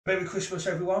Merry Christmas,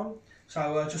 everyone.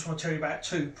 So I just want to tell you about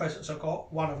two presents I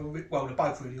got. One of them, well, they're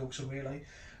both really awesome, really.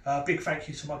 Big thank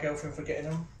you to my girlfriend for getting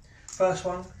them. First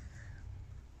one,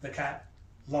 the cat.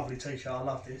 Lovely t-shirt, I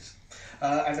love this.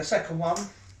 And the second one,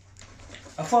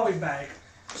 a throwing bag,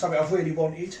 something I've really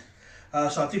wanted.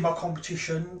 So I did my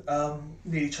competition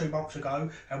nearly 2 months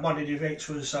ago, and one of the events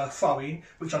was throwing,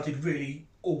 which I did really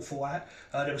awful at.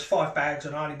 There was 5 bags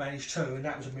and I only managed 2, and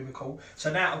that was a miracle.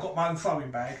 So now I've got my own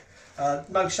throwing bag.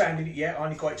 No sand in it yet, I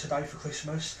only got it today for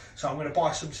Christmas, so I'm going to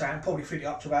buy some sand, probably fill it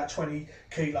up to about 20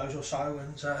 kilos or so,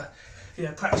 and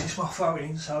yeah, practice my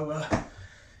throwing. So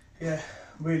yeah,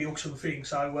 really awesome thing.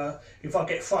 So if I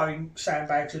get throwing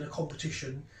sandbags in a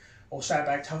competition, or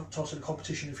sandbag toss in a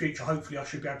competition in the future, hopefully I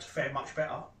should be able to fare much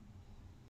better.